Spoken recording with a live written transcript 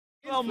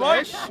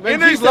flesh, right? when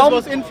Jesus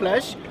was in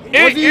flesh,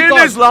 in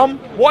Islam,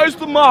 what is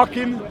the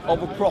marking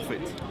of a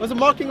prophet? What's the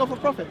marking of a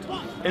prophet?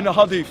 In the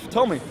hadith,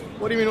 tell me.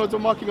 What do you mean what's the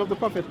marking of the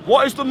prophet?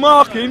 What is the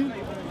marking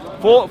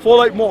for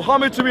like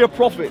Muhammad to be a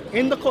prophet?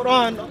 In the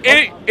Quran.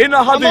 In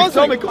the hadith,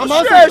 tell me.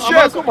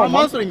 I'm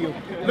answering you.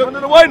 Look,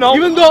 in the way now.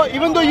 Even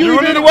though you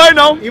running away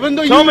now. Even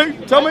though tell me.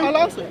 I'll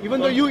answer.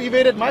 Even though you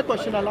evaded my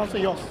question, I'll answer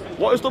yours.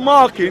 What is the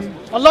marking?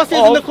 Allah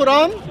says in the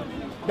Quran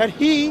that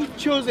He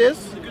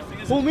chooses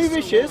whom He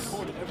wishes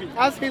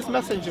as His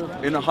messenger.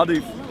 In the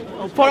hadith.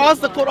 For us,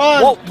 the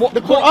Quran,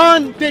 the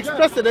Quran takes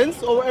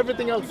precedence over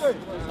everything else.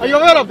 Are you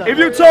aware of that? If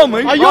you tell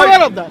me, are you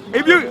aware of that?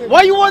 If you,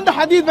 why you want the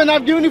hadith when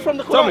I've given you from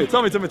the Quran?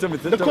 Tell me. The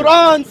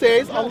Quran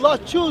says Allah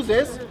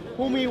chooses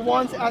whom He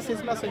wants as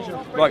His messenger.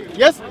 Right.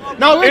 Yes.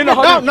 Now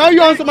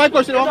you answer my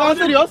question. I've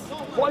answered yours.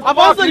 I've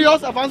answered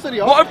yours.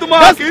 What if the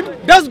marking?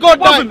 Does God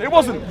die? It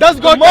wasn't. Does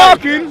God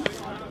marking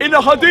in the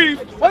hadith?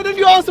 Why didn't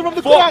you answer from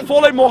the Quran?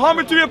 For like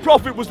Muhammad to be a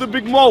prophet was the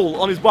big mole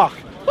on his back.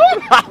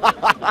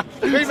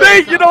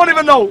 See, you don't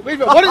even know.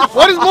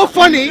 What is more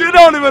funny? You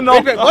don't even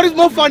know. What is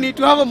more funny,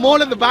 to have a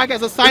mole at the back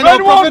as a sign of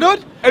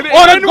prophethood,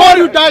 or a God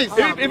who dies?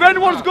 If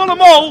anyone's got a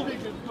mole,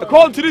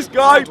 according to this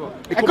guy,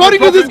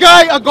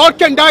 a God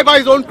can die by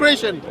his own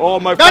creation. Oh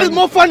my! That is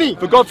more funny.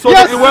 For God so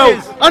loved the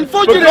world.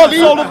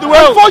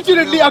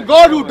 Unfortunately, a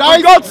God who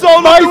dies by his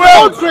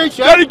own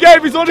creation, then He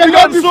gave His only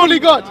cannot be fully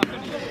God.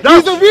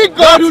 He's a weak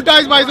God who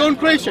dies by his own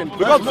creation.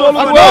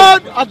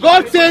 A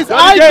God says,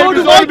 I go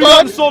to my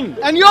God,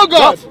 and your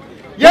God.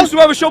 Yes,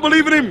 whoever shall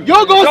believe in Him.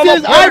 Your God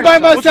says, I by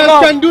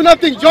myself can do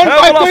nothing. John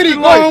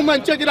 5:30, go home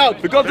and check it out.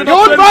 Your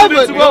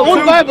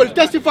own Bible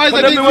testifies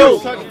against you.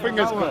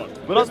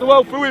 But that's the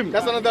world through Him.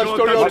 That's another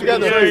story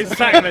altogether. Yeah,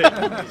 exactly.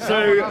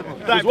 So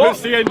that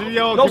puts the end of the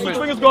argument. No such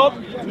thing as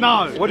God?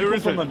 No. Where did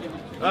it come from then?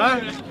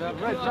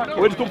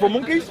 Where did it come from,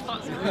 monkeys?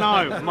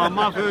 No, my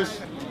mother's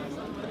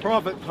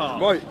private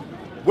part. Right.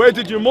 Where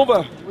did your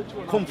mother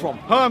come from?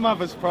 Her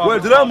mother's private. Where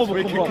did her mother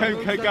come from?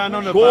 We can go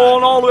on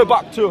Going all the way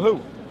back to who?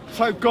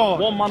 So God.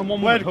 One man and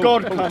one woman. Where did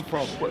God come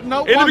from?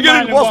 No, in the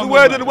beginning was the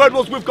Word, and the Word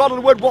was with God, and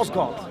the Word was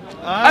God.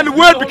 And the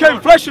Word became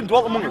flesh and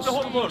dwelt among us.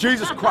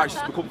 Jesus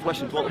Christ became flesh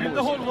and dwelt among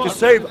us to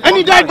save. And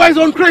He died by His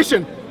own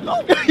creation.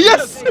 No.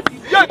 Yes.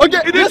 Yeah,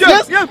 okay.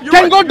 Yes.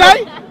 Can God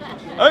die?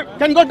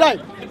 Can God die?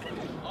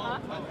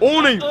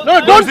 Only.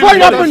 No, don't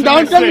point up and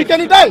down. Tell me,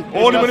 can He die?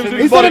 Only when He was in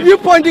Instead of you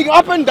pointing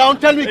up and down,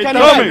 tell me, can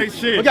He die?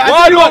 Okay,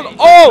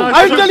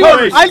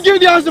 I'll give you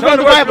the answer from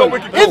the Bible.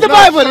 In the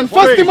Bible, in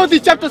 1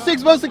 Timothy chapter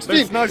 6, verse 16,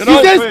 He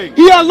says,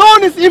 He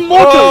alone is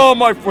immortal. Oh,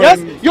 my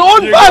friend. Yes, your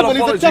own Bible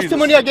is a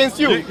testimony against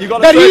you.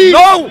 That He,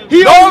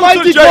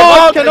 Almighty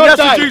God, cannot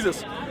die.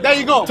 Jesus. There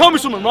you go. Tell me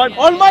something, right?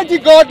 Almighty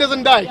God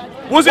doesn't die.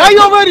 Why are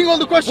you avoiding all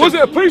the questions? Was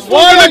it a peaceful religion?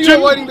 Why are you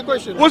avoiding the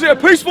question? Was it a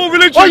peaceful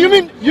religion? Oh, you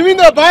mean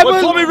the Bible?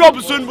 When Tommy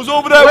Robinson was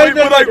over there with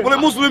the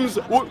Muslims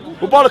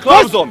with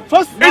balaclavas on.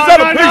 First, is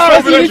that a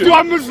peaceful religion? You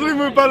are Muslim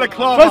with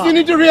balaclava. First you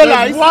need to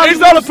realize. Is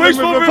that a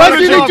peaceful religion?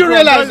 First you need to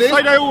realize this.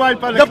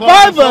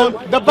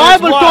 The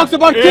Bible talks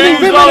about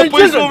killing women and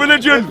children.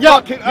 Religion?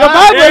 Yeah, the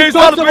Bible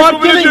talks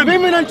about killing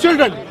women and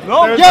children.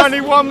 No, yes.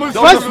 only one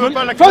Muslim.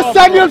 First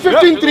Samuel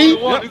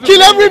 15:3.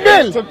 Kill every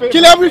male,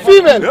 kill every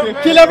female,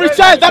 kill every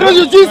child. That was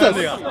your Jesus.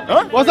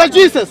 Was that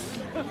Jesus?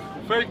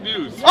 Fake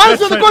news.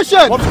 Answer the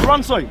question. What's the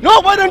Quran say? No,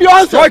 why don't you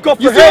answer?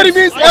 You see what he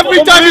means?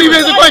 Every time he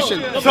raise a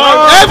question.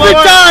 Every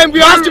time we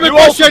ask him a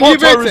question, he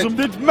evades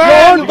it.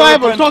 Your own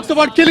Bible talks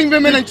about killing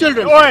women and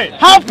children.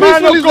 How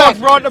peaceful is that? Did man or God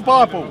write the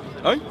Bible?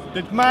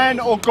 Did man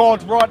or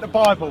God write the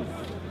Bible?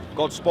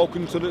 God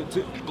spoken to the...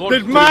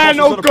 Did man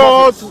or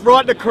God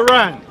write the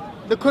Quran?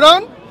 The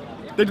Quran?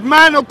 Did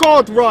man or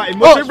God write it?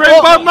 Was it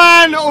written by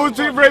man or was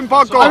it written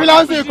by God? I will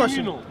answer your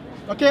question.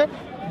 Okay?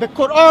 The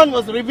Quran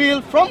was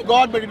revealed from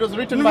God, but it was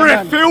written by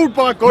man. Revealed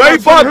by God.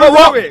 Made by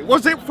God.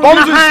 Was it from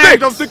the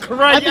hand of the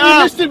Creator? I think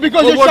you missed it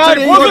because you're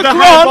shouting. Was the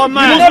Quran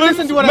you didn't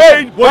listen to what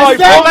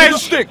I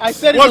said. I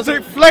said was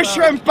it flesh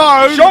and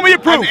bone? Show me your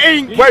proof.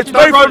 Where it's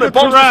made from the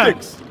bones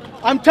and sticks.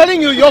 I'm telling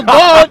you, your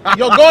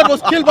God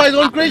was killed by His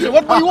own creation.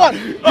 What do you want?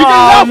 You can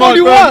laugh all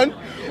you want.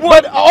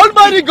 But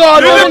Almighty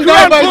God wasn't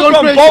died by His own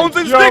creation. Bones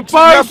and sticks,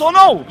 yes or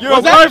no? You're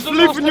both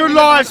living your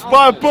lives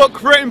by a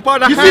book written by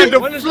the hand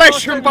of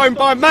flesh and bone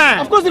by man.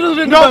 Of course it was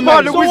written by man.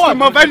 Not by the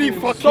wisdom of any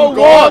fucking God.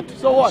 God.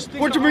 So what?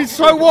 What do you mean,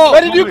 so what?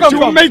 Where did you come from? Do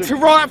you want me to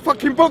write a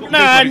fucking book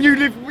now and you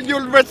live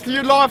your rest of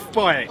your life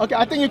by it? Okay,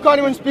 I think you can't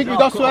even speak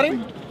without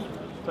swearing.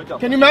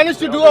 Can you manage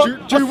to do a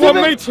Do you want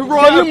me to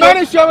write? Can you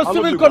manage to have a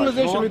civil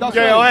conversation without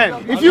swearing? Yeah, I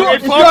am. If you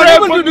are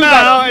able to do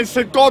that and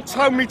said God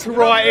told me to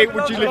write it,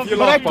 would you live your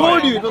life by it? But I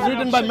told you it was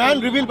written by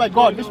man, revealed by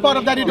God. Which part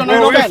of that you don't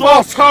understand?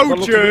 understand? If I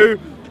told you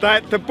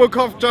that the book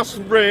I've just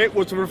read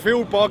was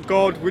revealed by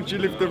God, would you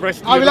live the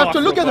rest of your life? I will have to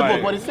look at the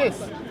book, what it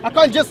says. I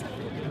can't just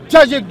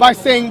judge it by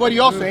saying what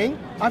you're saying.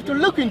 I have to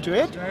look into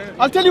it.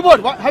 I'll tell you what,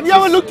 have you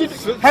ever looked at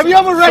have you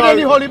ever read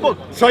any holy book?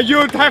 So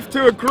you'd have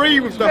to agree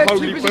with the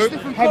holy book.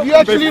 Have you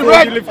actually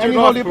read any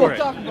holy book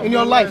in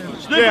your life?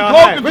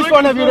 Which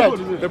one have you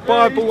read? The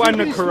Bible and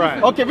the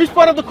Quran. Okay, which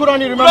part of the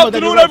Quran you remember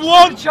that you read?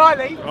 everyone.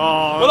 Charlie. Oh,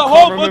 Well, I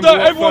hope that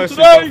everyone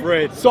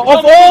today. So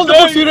of all the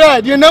books you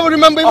read, you never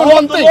remember even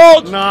one thing?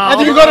 I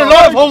think you got a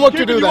lot of homework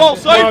to do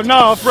then.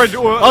 No, I've read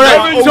all.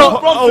 Alright,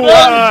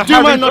 so do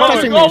you mind not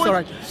touching me? It's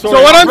alright. So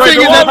what I'm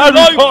saying is that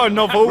Harry Potter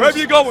novels. Where are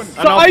you going?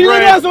 so are you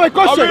ready to answer my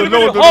question? The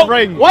Lord of the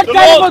Rings. What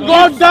kind of a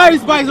God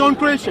dies by his own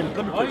creation?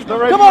 Come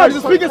on, the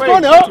speaker's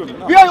corner, huh?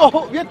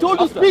 We are told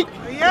to speak.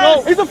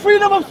 Yes. It's a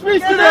freedom of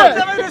speech today.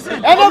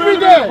 And every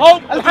day.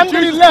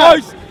 Alhamdulillah.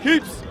 Jesus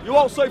keeps you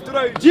all safe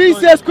today.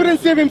 Jesus couldn't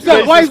save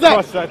himself. Why is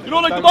that? You know,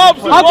 like the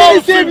Bible says, How can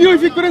he save you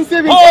if he couldn't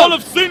save all himself?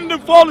 have sinned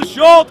and fallen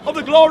short of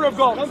the glory of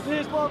God. At the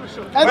end of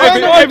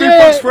the Every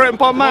book's day, written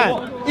by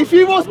man. if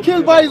he was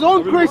killed by his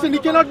own creation, he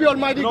cannot be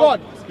Almighty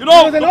God. You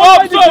know, Because an the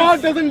Almighty Bible God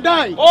says doesn't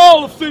die.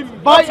 all have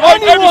sinned. By That's right,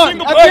 every anyone,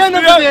 single at the person end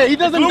of the here, day, he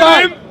doesn't including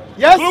die. him,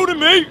 Yes? including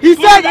me. He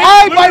said, including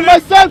I me, by including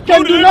myself can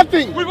including do him.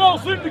 nothing. We've all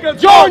sinned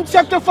against John God.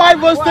 chapter 5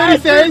 verse 30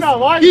 says,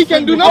 he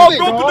can do I've nothing.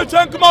 broken the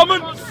 10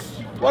 Commandments.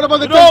 What about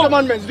the You 10 know-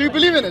 commandments? Do you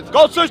believe in it?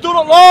 God says do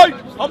not lie.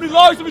 How many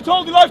lies have you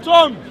told in your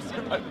lifetime?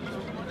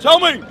 Tell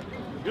me.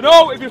 You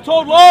know, if you've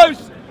told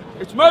lies,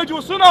 it's made you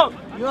a sinner.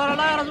 You are a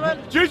liar as well.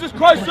 Jesus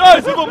Christ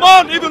says if a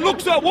man even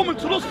looks at a woman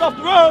to lust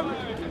after her,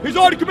 he's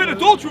already committed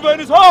adultery with her in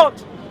his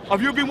heart.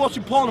 Have you been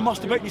watching porn and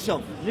masturbating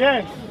yourself?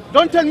 Yes.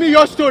 Don't tell me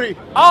your story.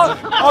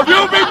 Have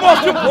you been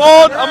watching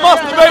porn and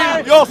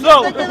masturbating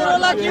yourself?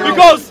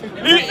 Because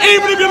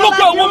even if you look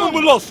at a woman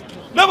with lust,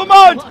 never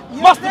mind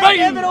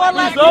masturbating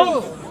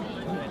yourself,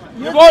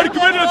 you've already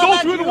committed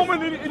adultery with a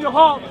woman in your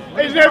heart.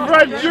 Is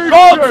everyone Jew?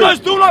 God says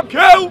do not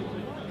kill.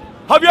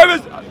 Have you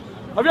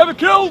ever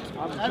killed?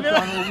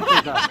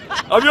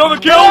 Have you ever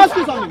killed? ask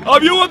you something?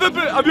 Have you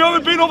ever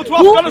been over to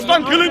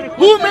Afghanistan killing?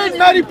 Who made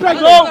Mary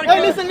pregnant? No.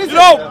 Hey, listen. You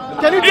know,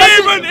 Can you touch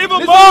even it? if a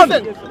Listen, man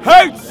listen.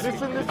 hates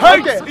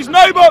Okay. his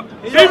neighbour,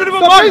 even if a So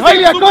man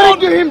basically, hates according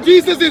to someone, him,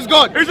 Jesus is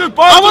God. he's just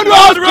I want to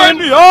ask bastard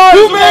him, in the eyes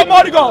who of made,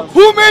 Almighty God.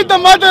 who made the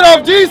mother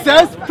of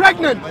Jesus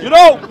pregnant? You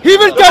know, He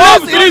will the tell us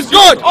Bible it is says,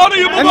 God. honour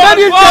your And mother then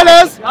he'll and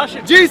tell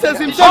father. us Jesus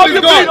himself Have is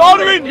you been God.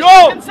 honouring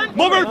your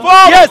mother and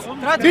father?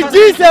 Yes. Did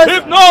Jesus,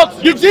 If not,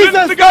 did you've Jesus,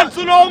 sinned against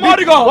the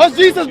Almighty God. was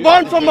Jesus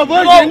born from a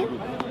virgin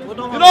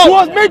You who know,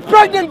 was made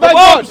pregnant by the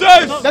God? Bible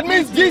says, That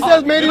means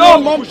Jesus made you his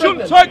own know, mom we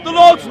shouldn't pregnant. take the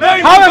Lord's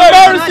name How in vain.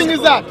 embarrassing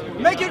is that?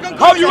 Make your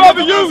conclusion. Have you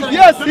ever used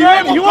Yes, the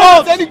name he of won't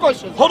answer God any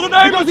questions. for the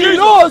name Because of he Jesus?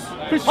 knows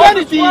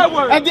Christianity Swear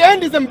word. at the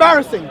end is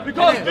embarrassing.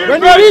 Because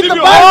When you read the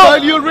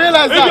Bible, you'll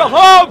realize if you that.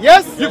 have,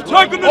 Yes, you've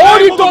taken the all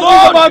name he of the told me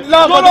Lord, about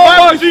love, God but the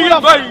Bible is Almighty full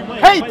of in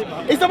vain. hate.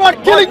 It's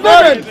about killing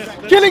women,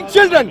 killing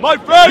children. My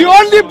friend, The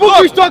only book look.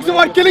 which talks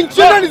about killing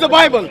children is the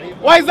Bible.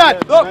 Why is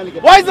that? Look.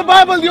 Why is the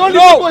Bible the only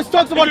No, book which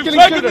talks about if you've killing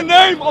taken children? the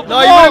name of the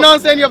No, you wouldn't Lord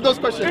answer any of those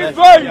in questions.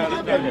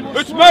 vain,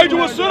 it's made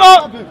you a sinner.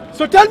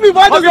 So tell me,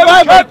 why does Have the you ever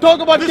Bible kept talk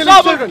about the killing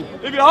Sabbath? children?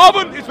 If you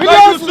haven't, it's Will made you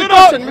you a answer the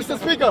question, sinner. Mr.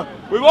 Speaker?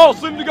 We've all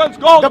sinned against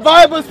God. The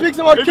Bible speaks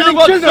about If killing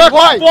you've had children. sex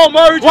Why? before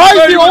marriage, Why it's is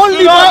made the you a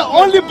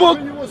sinner. only book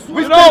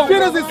which You know,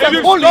 considers if itself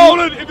you've holy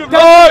stolen, if you've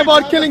tells lied,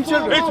 about killing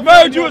children? it's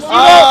made you a sinner.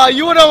 Ah,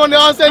 you wouldn't want to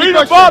answer any Being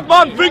a question.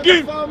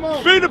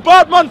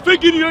 bad man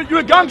thinking you're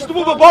a gangster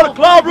with a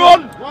balaclava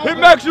on, it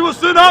makes you a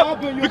sinner.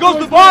 Because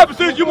the Bible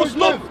says you must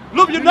love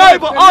your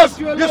neighbour as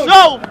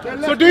yourself.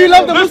 So do you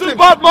love the Listen,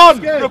 Muslims? bad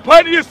man,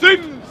 repent of your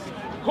sins.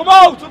 Come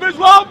out of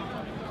Islam.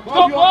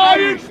 Stop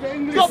lying.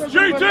 Stop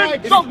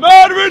cheating. Stop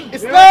murdering.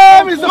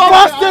 Islam is the Stop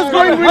fastest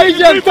growing hating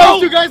religion people.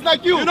 thanks to guys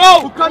like you, You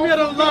know, who come here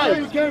and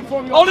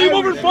lie. only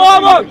mother and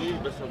father.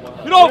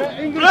 You know,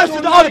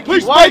 blessed are the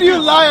peacemakers. Why do you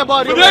lie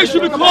about For it? they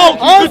should be called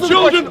Answer the the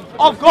children question.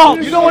 of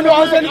God. You don't want to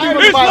answer anything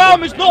about the Islam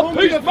Bible. is not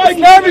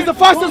peacemaking. Islam is the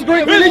fastest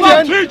growing Islam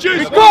religion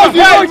teaches because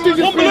you know it hate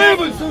teaches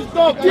unbelievers.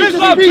 peace.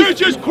 Islam Peace.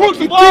 teaches It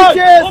crucify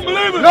teaches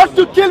unbelievers. not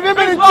to kill women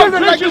and Islam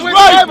children like the teaches way the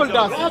rape. Bible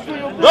does.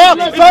 That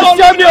is First not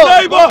loving your Samuel,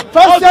 neighbour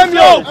First as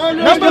Samuel, yourself.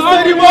 number Mr.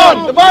 Angry 31.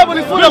 Man. The Bible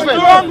is full of Mr.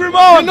 it. Angry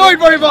Man. You know it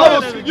very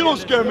well. You don't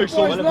scare me,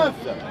 son.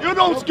 You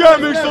don't scare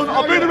me, son.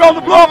 I've been around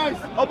the block.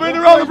 I've been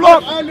around the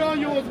block. I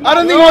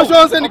don't think you should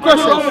answer any I've been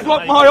around the questions.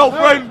 block, my old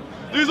friend.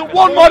 There isn't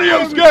one man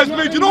here who scares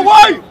me. Do you know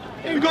why?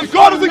 Because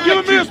God hasn't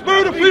given me a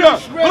spirit of fear,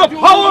 but a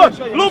power,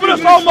 love and a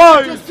sound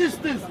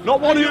mind. Not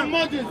one here.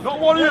 Not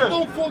one here.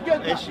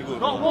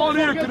 Not one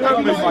here can help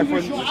me, my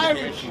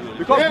friends.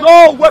 Because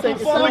no weapon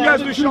formed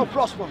against me shall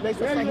prosper.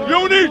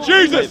 You need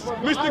Jesus,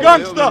 Mr.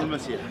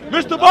 Gangster.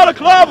 Mr.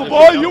 Balaclava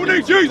boy, you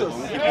need Jesus.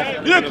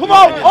 You come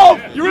out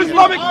of your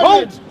Islamic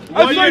cult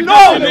and say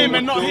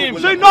no.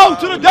 Say no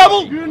to the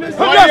devil and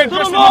yes to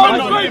the Lord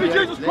and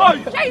Savior Jesus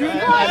Christ.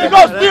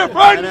 Because, dear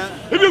friends,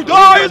 if you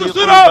die as a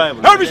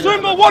sinner, every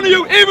single one of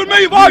you, even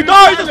me, if I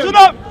die as a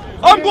sinner,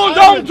 I'm going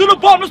down to the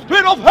bottomless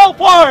pit of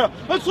hellfire.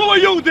 And so are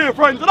you, dear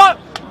friends. And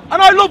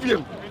I love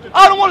you.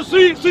 I don't want to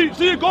see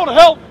you go to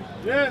hell.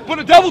 But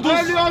the devil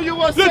does.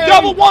 The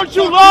devil wants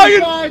you lying.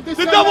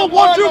 The devil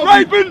wants you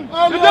raping.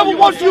 The devil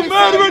wants you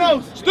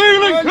murdering,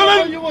 stealing,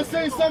 killing. You were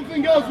saying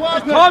something else.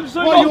 It's time to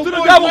say no to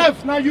the devil.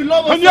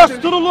 And yes to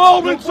the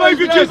Lord and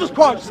Savior Jesus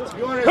Christ.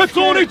 It's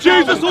only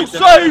Jesus who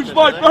saves,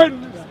 my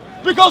friend.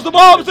 Because the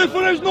Bible says,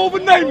 for there is no other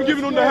name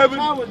given under heaven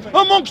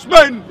amongst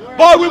men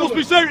by we must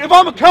be saved. If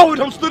I'm a coward,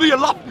 I'm stood here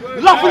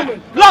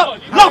laughing.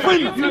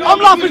 I'm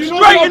laughing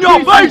straight in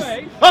your face.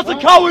 That's a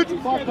coward.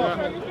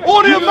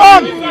 Only a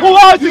man who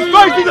hides his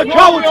face is a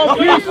coward.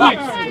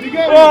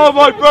 Oh,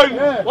 my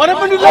friend. What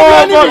happened to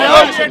love your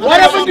enemy? What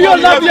happened to your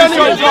love your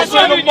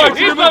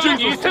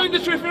enemy? He's telling the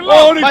truth in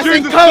love. Only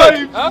Jesus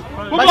saves.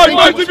 But my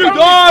friends, if you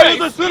die as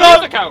a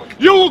sinner,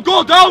 you will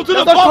go down to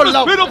the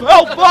bottomless pit of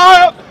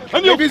hellfire.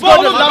 And you'll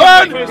fall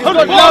again, and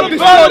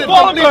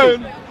fall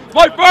again.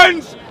 My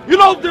friends, you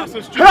know,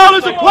 hell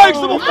is a place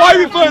of a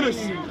fiery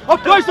furnace. A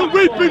place of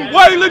weeping,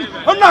 wailing,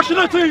 and gnashing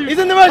of teeth.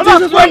 Isn't the way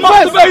Jesus went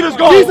first?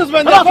 Jesus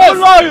went there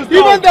first.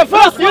 He went there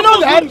first. You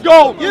know that.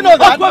 You know that.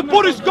 That's where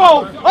Buddhists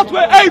go. That's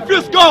where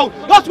atheists go.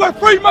 That's where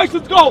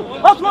Freemasons go.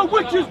 That's where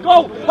witches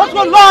go. That's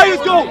where liars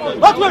go.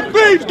 That's where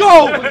thieves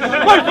go.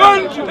 My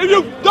friends, if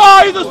you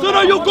die as a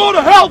sinner, you'll go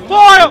to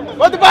hellfire.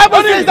 But the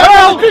Bible says that's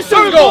where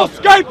Christians go.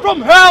 Escape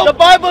from hell. The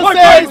Bible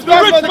says the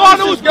rich man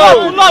who was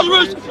called to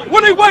Lazarus,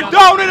 when he went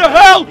down into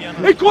hell,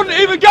 he couldn't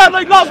even get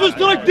like Lazarus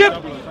to like dip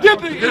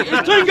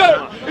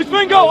his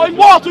finger in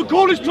water and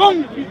cool his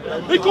tongue.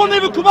 He couldn't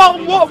even come out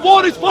and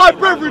warn his 5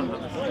 brethren.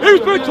 He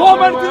was being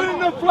tormented in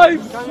the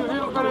flames.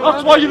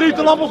 That's why you need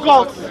the Lamb of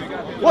God.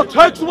 What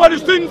takes away the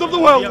sins of the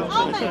world?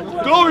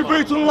 Glory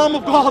be to the Lamb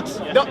of God.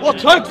 What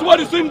takes away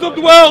the sins of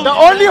the world? The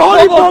only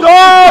holy book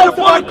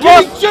for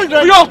killing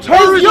children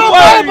is your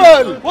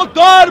Bible.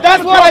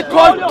 That's what I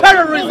call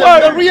terrorism,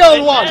 the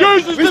real one.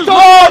 Jesus is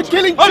Lord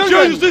killing and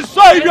children. Jesus is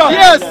Saviour.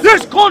 Yes.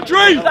 This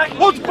country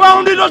was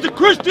founded as a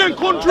Christian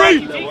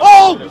country.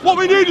 Oh, what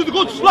we need is a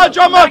good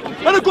sledgehammer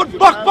and a good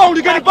backbone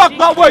to get it back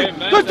that way.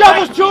 The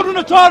devil's children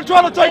are trying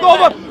to take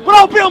over, but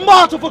I'll be a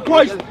martyr for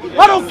Christ.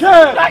 I don't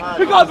care.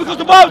 Because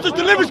the Bible says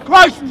delivers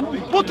Christ,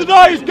 but to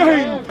die is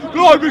gain.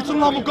 Glory be to the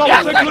Lamb of God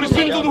who takes away the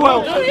sins of the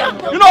world.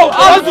 You know,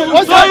 Allah doesn't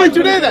what's save. happened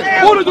today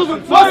then? Buddha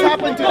doesn't What's save.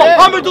 happened today?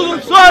 Muhammad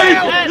doesn't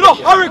save. You know,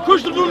 Hare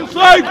Krishna doesn't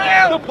save.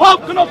 The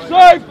Pope cannot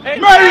save.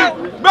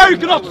 Mary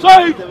cannot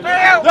save.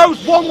 There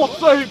was one what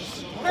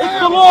saves. It's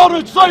the Lord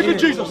and Savior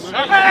Jesus.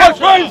 My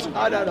friends,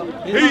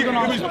 he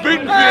was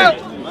beaten for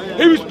you.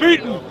 He was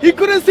beaten. He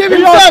couldn't save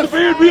He had himself.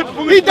 to be beaten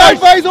for He died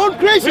by his own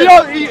creation.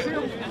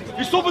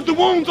 He suffered the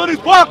wounds on his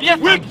back.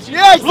 Whipped.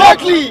 Yeah,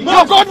 exactly.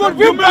 Your God was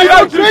whipped by his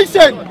own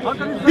creation.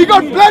 He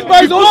got bled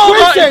by his own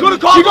creation.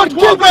 He got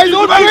killed by his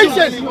own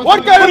creation.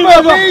 What kind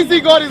of a lazy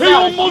God is that? He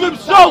humbled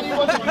himself. He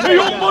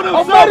humbled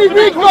himself. A very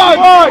weak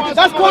God.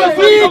 That's called a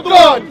weak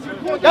God.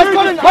 That's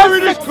called an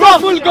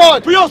unsuccessful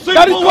God.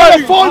 That is called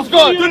a false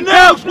God. The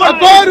nails a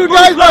God who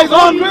dies by his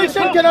own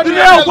creation cannot the be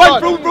nail a went God.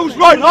 through his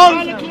right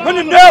hand, and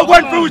the nail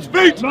went through his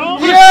feet.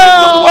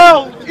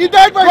 Yeah, he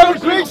died by his own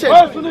creation.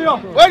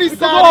 Very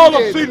Because all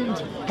have sad.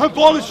 sinned and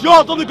fallen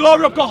short of the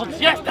glory of God.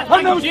 Yes, that's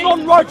and there was right,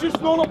 none righteous,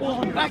 none of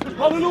one.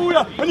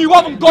 Hallelujah. And you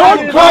haven't got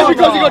Don't cry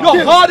because you got Your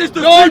killed. heart is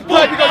Don't deceitful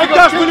cry because you and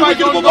got desperately killed by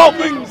wicked God. above all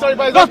things. Sorry,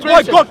 by his That's why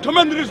creation. God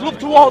commended his love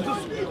towards us.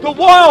 The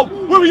while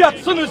we were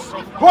yet sinners,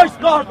 Christ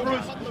died for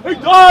us. He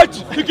died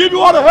to give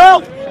you out of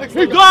hell.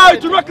 He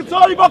died to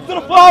reconcile you back to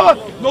the Father.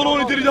 Not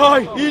only did he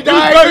die, He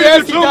died,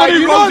 yes, he died.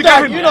 You know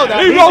that. You know that.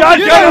 He rose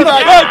again.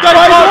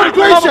 By his own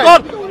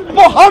creation.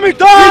 Muhammad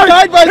died. He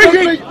died by his own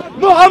creation.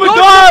 Muhammad Don't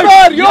died.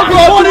 compare your His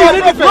God body to is a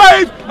in the prophet.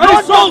 grave, and his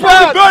Don't soul will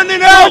compare. be burning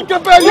in hell. Don't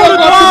compare your He God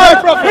to a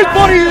died. prophet. His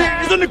body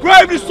is in the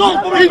grave, and his soul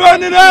will be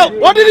burning in hell.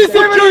 What did he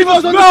say when he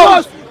was on the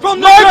cross? From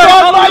the My dead,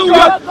 God, my hallelujah.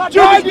 God, why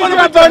Jesus did went you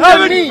up to abandon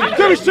heaven me?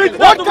 to be seated at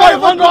What the kind right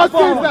of a hand God of the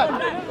says Father.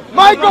 that?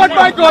 My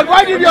God,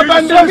 why did you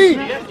abandon me?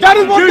 That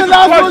is what the Jesus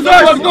last Christ words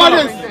of your God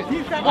is.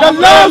 The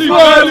last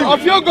words of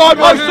your God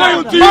was, I say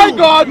unto you, my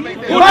God,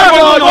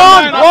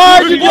 why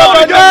why did you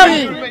abandon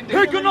me?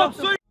 He cannot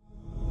see.